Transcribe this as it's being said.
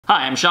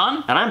Hi, I'm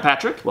Sean. And I'm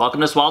Patrick.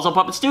 Welcome to Swazzle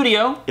Puppet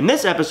Studio. In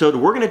this episode,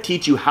 we're going to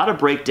teach you how to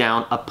break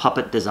down a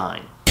puppet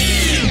design.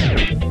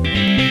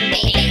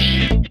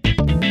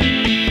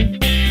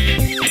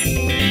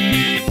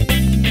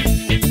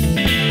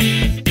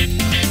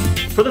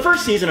 For the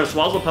first season of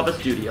Swazzle Puppet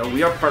Studio,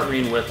 we are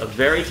partnering with a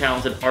very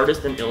talented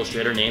artist and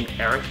illustrator named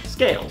Eric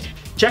Scales.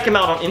 Check him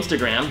out on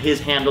Instagram. His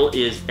handle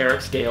is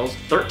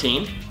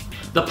ericscales13.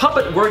 The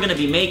puppet we're going to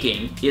be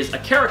making is a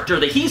character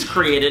that he's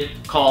created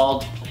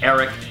called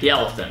Eric the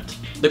Elephant.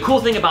 The cool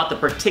thing about the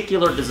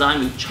particular design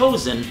we've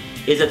chosen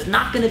is it's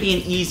not going to be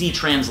an easy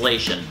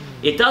translation.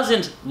 It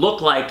doesn't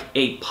look like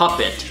a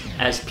puppet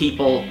as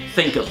people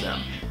think of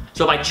them.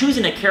 So by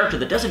choosing a character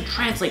that doesn't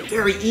translate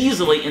very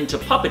easily into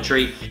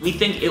puppetry, we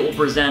think it will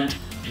present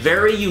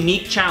very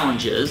unique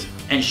challenges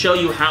and show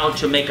you how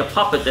to make a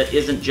puppet that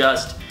isn't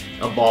just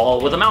a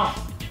ball with a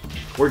mouth.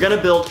 We're going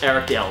to build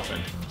Eric the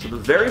Elephant. So the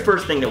very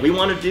first thing that we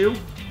want to do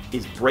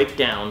is break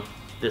down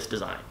this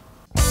design.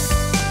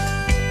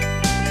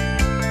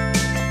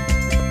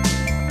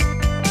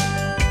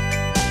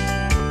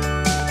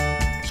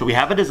 So we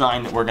have a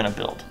design that we're going to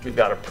build. We've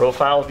got a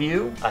profile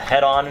view, a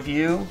head-on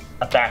view,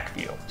 a back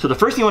view. So the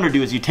first thing you want to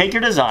do is you take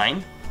your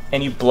design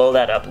and you blow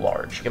that up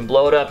large. You can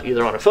blow it up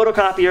either on a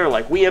photocopier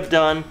like we have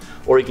done,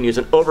 or you can use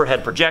an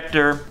overhead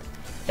projector.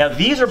 Now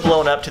these are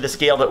blown up to the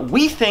scale that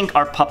we think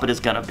our puppet is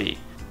going to be.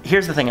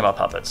 Here's the thing about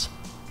puppets.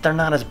 They're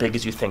not as big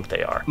as you think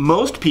they are.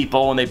 Most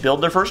people, when they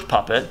build their first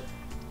puppet,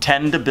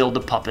 tend to build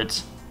the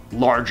puppets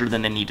larger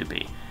than they need to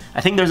be.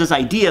 I think there's this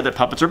idea that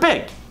puppets are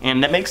big,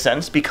 and that makes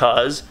sense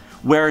because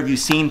where have you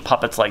seen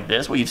puppets like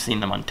this? Well, you've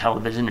seen them on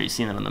television or you've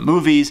seen them in the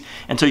movies,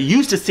 and so you're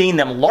used to seeing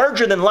them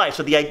larger than life.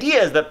 So the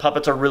idea is that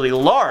puppets are really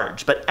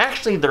large, but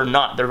actually they're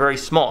not. They're very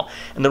small.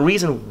 And the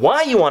reason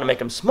why you want to make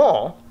them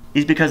small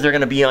is because they're going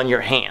to be on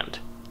your hand.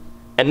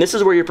 And this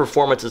is where your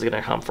performance is going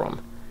to come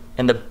from.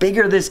 And the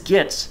bigger this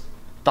gets,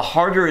 the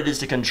harder it is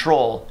to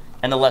control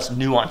and the less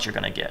nuance you're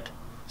going to get.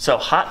 So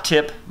hot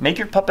tip, make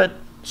your puppet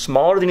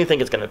smaller than you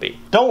think it's going to be.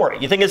 Don't worry,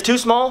 you think it's too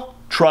small?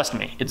 Trust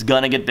me, it's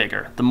going to get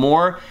bigger. The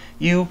more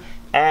you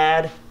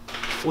add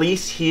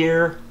fleece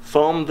here,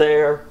 foam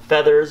there,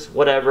 feathers,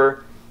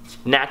 whatever,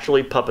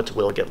 naturally puppets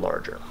will get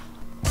larger.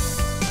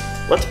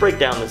 Let's break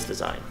down this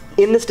design.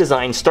 In this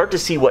design, start to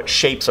see what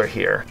shapes are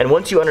here. And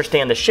once you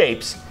understand the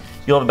shapes,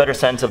 you'll have a better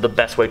sense of the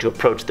best way to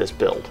approach this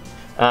build.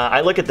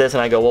 I look at this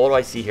and I go, well, what do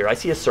I see here? I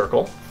see a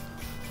circle.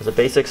 There's a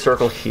basic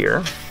circle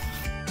here.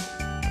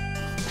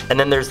 And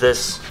then there's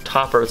this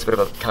topper, it's a bit of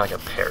a kind of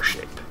like a pear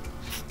shape.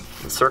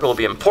 The circle will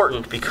be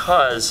important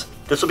because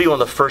this will be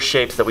one of the first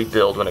shapes that we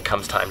build when it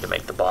comes time to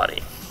make the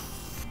body.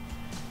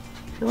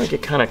 I feel like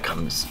it kind of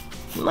comes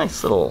a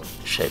nice little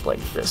shape like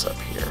this up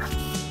here.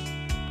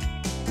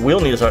 We'll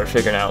need to start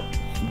figuring out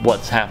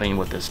what's happening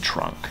with this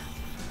trunk.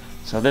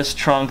 So this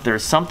trunk,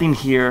 there's something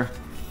here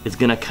is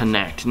gonna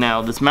connect.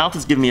 Now this mouth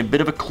is giving me a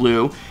bit of a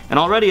clue, and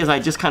already as I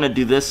just kind of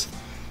do this,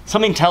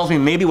 something tells me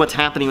maybe what's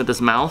happening with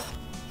this mouth,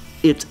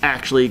 it's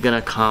actually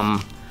gonna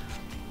come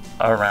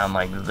around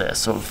like this.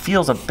 So it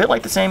feels a bit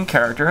like the same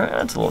character.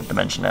 It's a little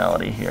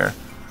dimensionality here.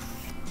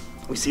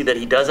 We see that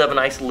he does have a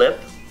nice lip.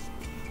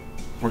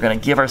 We're gonna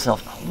give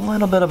ourselves a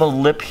little bit of a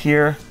lip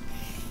here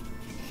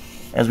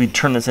as we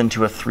turn this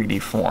into a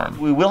 3D form.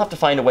 We will have to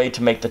find a way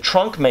to make the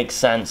trunk make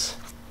sense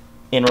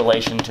in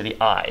relation to the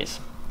eyes.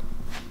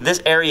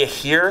 This area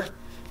here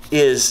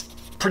is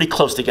pretty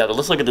close together.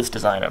 Let's look at this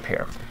design up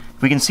here.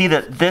 We can see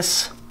that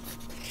this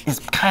is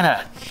kind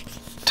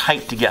of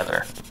tight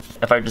together.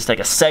 If I just take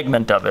a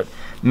segment of it,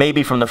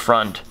 maybe from the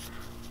front,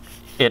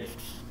 it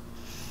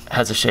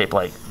has a shape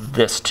like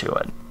this to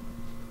it.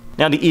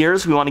 Now the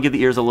ears, we want to give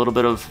the ears a little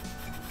bit of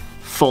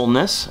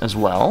fullness as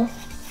well.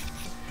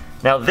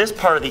 Now this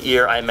part of the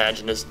ear, I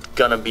imagine, is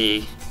gonna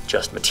be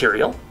just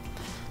material.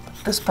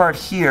 This part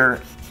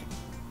here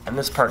and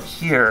this part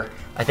here,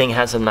 I think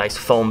has a nice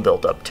foam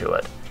built up to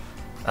it.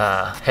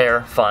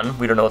 Hair, fun,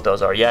 we don't know what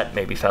those are yet,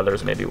 maybe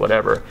feathers, maybe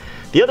whatever.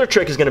 The other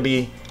trick is gonna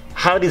be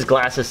how do these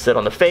glasses sit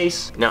on the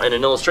face? Now in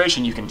an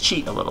illustration you can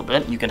cheat a little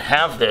bit. You can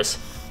have this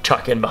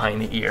tuck in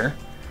behind the ear.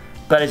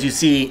 But as you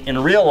see in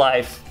real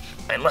life,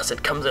 unless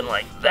it comes in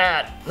like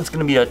that, it's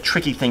gonna be a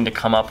tricky thing to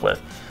come up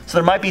with. So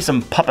there might be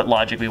some puppet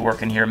logic we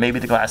work in here. Maybe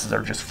the glasses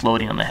are just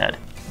floating on the head.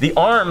 The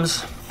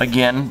arms,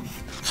 again,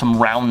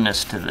 some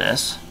roundness to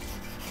this.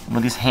 One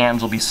of these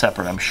hands will be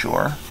separate, I'm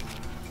sure.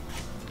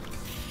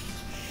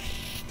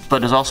 But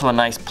there's also a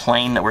nice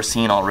plane that we're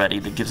seeing already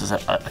that gives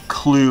us a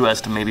clue as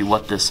to maybe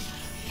what this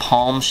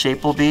palm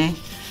shape will be,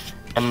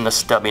 and then the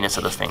stubbiness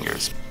of the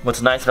fingers.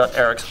 What's nice about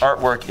Eric's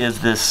artwork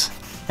is this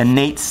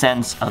innate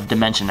sense of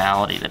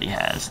dimensionality that he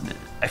has.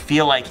 I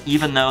feel like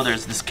even though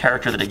there's this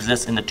character that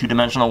exists in the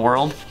two-dimensional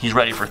world, he's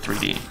ready for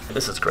 3D.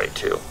 This is great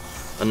too.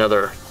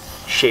 Another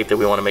shape that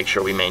we want to make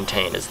sure we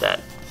maintain is that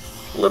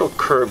little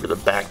curve to the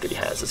back that he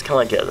has. It's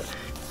kind of like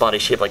a body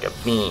shape like a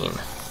bean.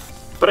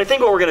 But I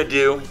think what we're gonna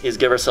do is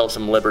give ourselves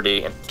some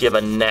liberty and give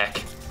a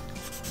neck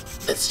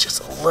that's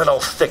just a little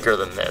thicker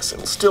than this.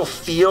 It'll still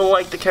feel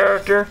like the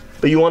character,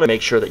 but you wanna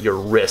make sure that your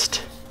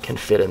wrist can can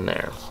fit in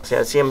there.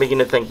 See, I'm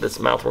beginning to think this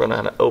mouth, we're gonna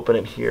have to open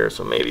it here,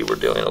 so maybe we're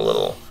doing a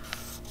little,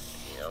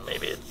 you know,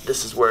 maybe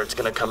this is where it's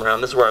gonna come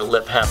around, this is where our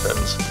lip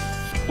happens.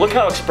 Look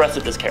how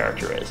expressive this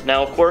character is.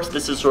 Now, of course,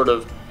 this is sort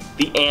of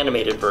the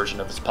animated version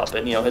of his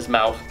puppet. You know, his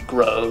mouth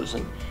grows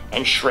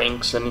and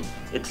shrinks, and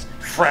it's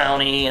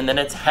frowny, and then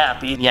it's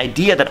happy. The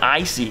idea that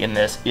I see in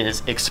this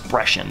is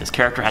expression. This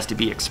character has to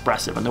be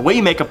expressive, and the way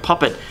you make a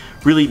puppet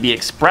really be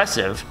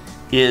expressive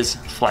is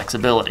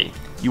flexibility.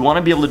 You want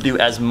to be able to do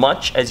as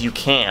much as you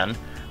can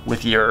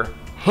with your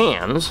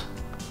hands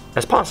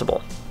as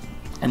possible.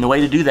 And the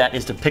way to do that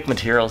is to pick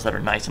materials that are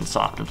nice and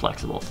soft and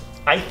flexible.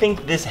 I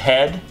think this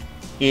head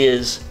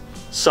is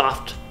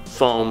soft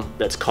foam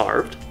that's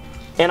carved.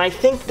 And I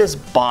think this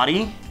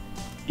body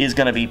is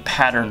gonna be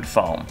patterned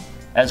foam,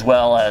 as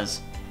well as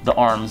the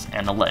arms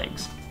and the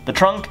legs. The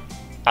trunk,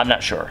 I'm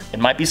not sure. It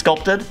might be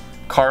sculpted,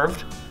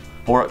 carved,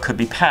 or it could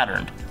be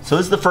patterned. So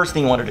this is the first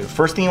thing you wanna do.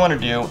 First thing you wanna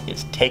do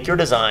is take your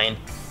design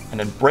and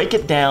then break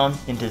it down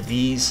into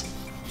these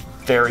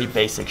very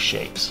basic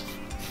shapes.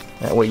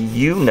 That way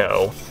you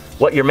know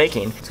what you're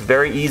making. It's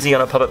very easy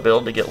on a puppet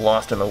build to get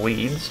lost in the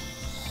weeds.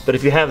 But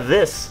if you have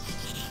this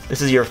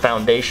is your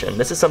foundation.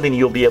 This is something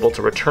you'll be able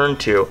to return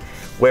to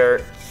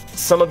where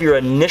some of your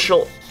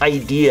initial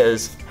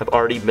ideas have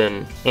already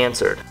been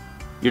answered.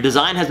 Your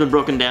design has been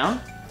broken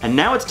down, and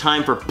now it's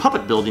time for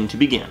puppet building to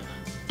begin.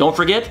 Don't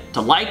forget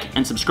to like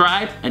and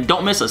subscribe, and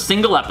don't miss a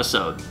single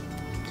episode.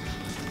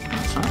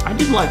 I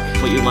did like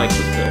what you liked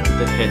with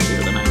the head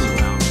here, the nice